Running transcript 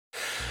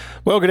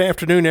Well, good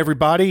afternoon,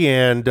 everybody,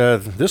 and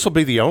this will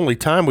be the only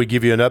time we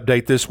give you an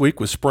update this week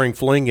with Spring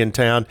Fling in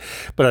town.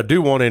 But I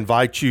do want to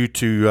invite you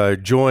to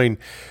join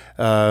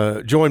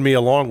me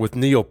along with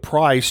Neil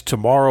Price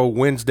tomorrow,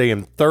 Wednesday,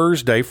 and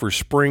Thursday for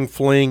Spring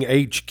Fling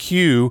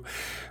HQ,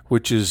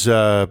 which is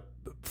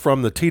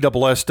from the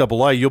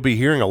TSSAA. You'll be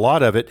hearing a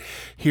lot of it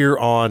here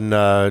on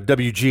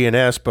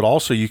WGNS, but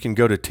also you can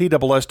go to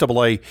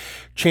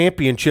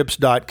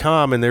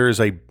TSSAChampionships.com, and there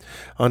is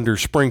under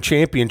Spring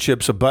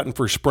Championships, a button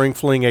for Spring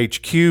Fling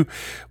HQ.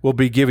 We'll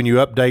be giving you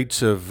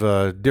updates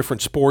of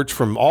different sports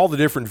from all the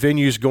different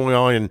venues going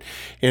on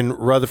in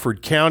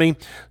Rutherford County.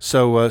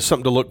 So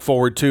something to look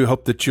forward to.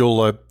 Hope that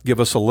you'll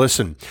give us a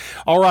listen.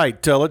 All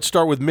right, let's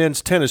start with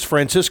men's tennis.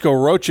 Francisco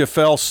Rocha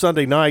fell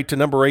Sunday night to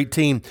number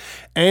 18,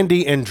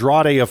 Andy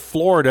Andrade of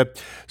Florida,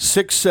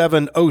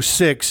 6-7,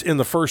 0-6 in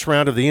the first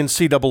round of the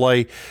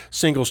NCAA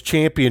Singles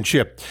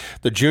Championship.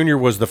 The junior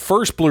was the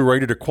first Blue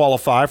Raider to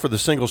qualify for the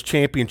Singles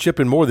Championship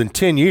in more than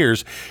 10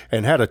 years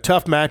and had a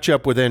tough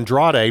matchup with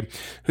Andrade,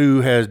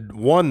 who had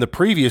won the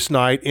previous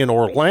night in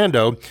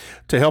Orlando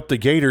to help the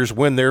Gators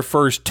win their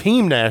first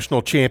team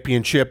national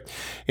championship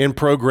in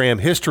program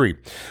history.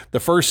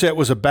 The first set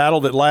was a battle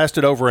that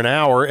lasted over an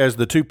hour as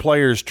the two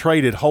players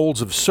traded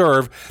holds of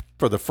serve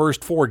for the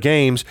first 4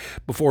 games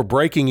before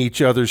breaking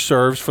each other's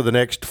serves for the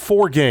next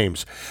 4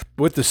 games.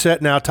 With the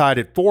set now tied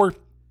at 4,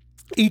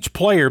 each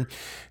player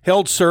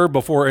held serve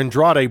before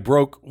Andrade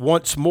broke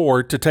once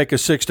more to take a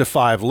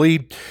 6-5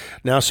 lead.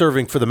 Now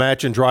serving for the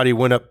match, Andrade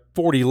went up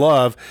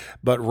 40-love,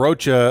 but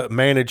Rocha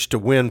managed to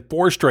win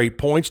 4 straight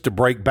points to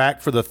break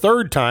back for the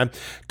third time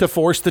to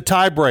force the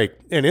tiebreak.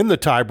 And in the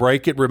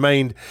tiebreak, it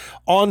remained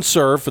on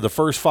serve for the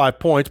first 5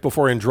 points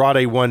before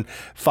Andrade won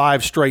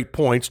 5 straight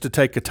points to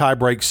take a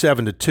tiebreak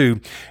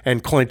 7-2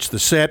 and clinch the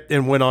set,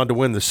 and went on to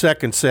win the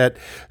second set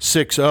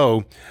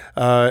 6-0.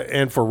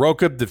 And for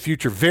Rocha, the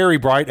future very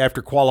bright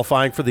after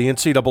qualifying for the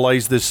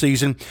NCAAs this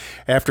season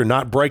after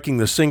not breaking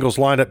the singles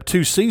lineup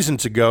 2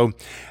 seasons ago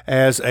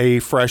as a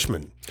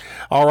freshman.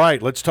 All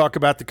right, let's talk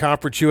about the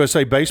Conference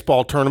USA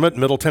Baseball Tournament.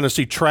 Middle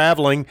Tennessee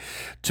traveling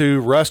to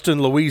Ruston,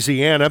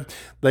 Louisiana.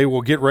 They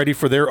will get ready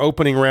for their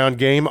opening round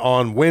game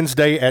on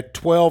Wednesday at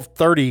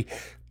 12:30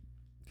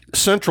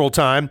 Central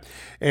Time,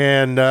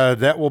 and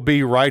that will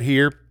be right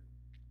here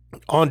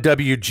on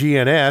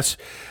WGNS.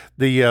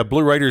 The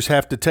Blue Raiders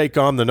have to take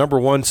on the number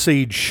 1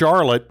 seed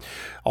Charlotte.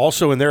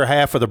 Also in their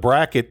half of the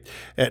bracket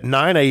at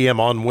 9 a.m.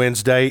 on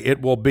Wednesday,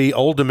 it will be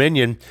Old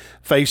Dominion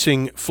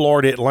facing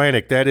Florida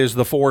Atlantic. That is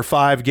the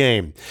 4-5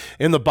 game.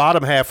 In the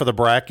bottom half of the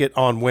bracket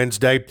on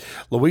Wednesday,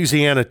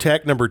 Louisiana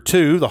Tech, number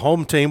 2, the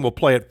home team, will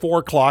play at 4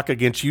 o'clock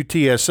against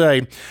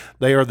UTSA.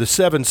 They are the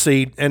 7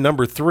 seed, and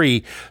number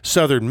 3,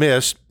 Southern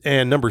Miss,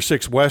 and number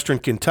 6, Western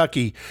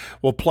Kentucky,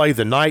 will play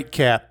the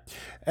nightcap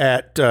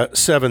at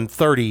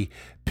 7:30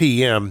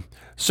 p.m.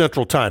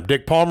 Central Time.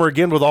 Dick Palmer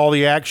again with all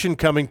the action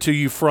coming to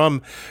you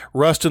from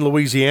Ruston,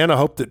 Louisiana.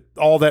 Hope that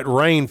all that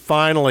rain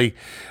finally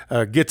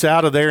gets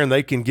out of there and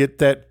they can get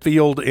that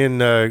field in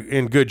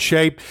good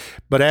shape.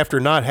 But after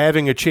not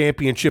having a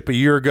championship a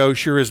year ago,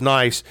 sure is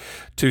nice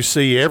to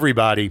see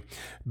everybody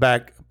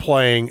back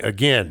playing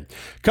again.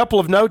 Couple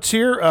of notes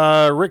here.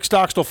 Rick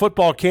Stockstill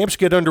football camps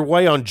get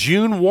underway on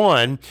June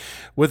 1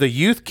 with a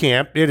youth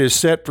camp. It is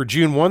set for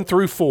June 1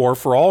 through 4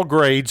 for all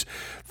grades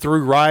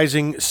through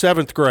rising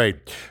 7th grade.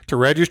 To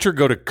register,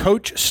 go to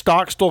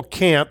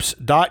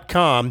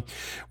CoachStockstillCamps.com,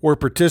 where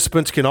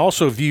participants can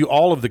also view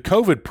all of the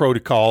COVID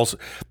protocols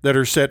that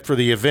are set for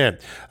the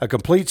event. A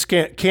complete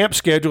camp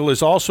schedule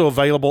is also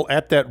available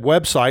at that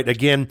website.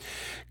 Again,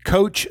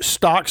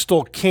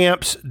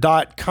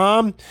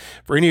 CoachStockstillCamps.com.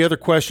 For any other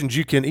questions,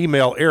 you can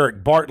email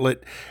Eric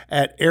Bartlett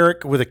at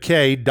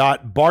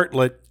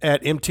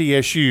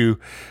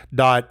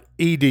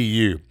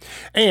eric.bartlett@mtsu.edu.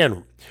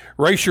 And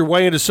race your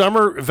way into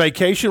summer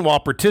vacation while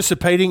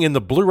participating in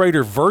the Blue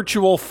Raider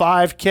Virtual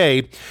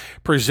 5K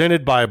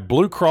presented by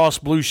Blue Cross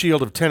Blue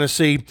Shield of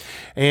Tennessee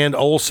and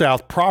Old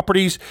South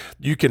Properties.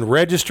 You can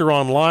register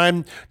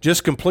online.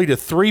 Just complete a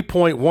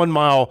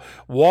 3.1-mile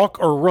walk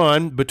or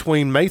run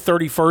between May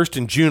 31st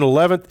and June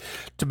 11th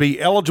to be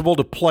eligible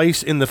to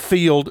place in the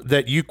field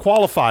that you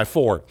qualify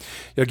for.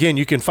 Again,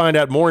 you can find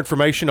out more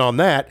information on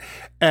that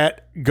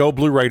at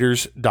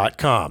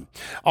GoBlueRaiders.com.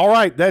 All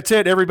right, that's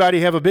it.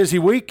 Everybody have a busy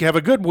week. Have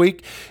a good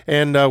week,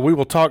 and we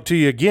will talk to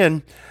you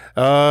again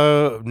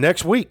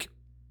next week.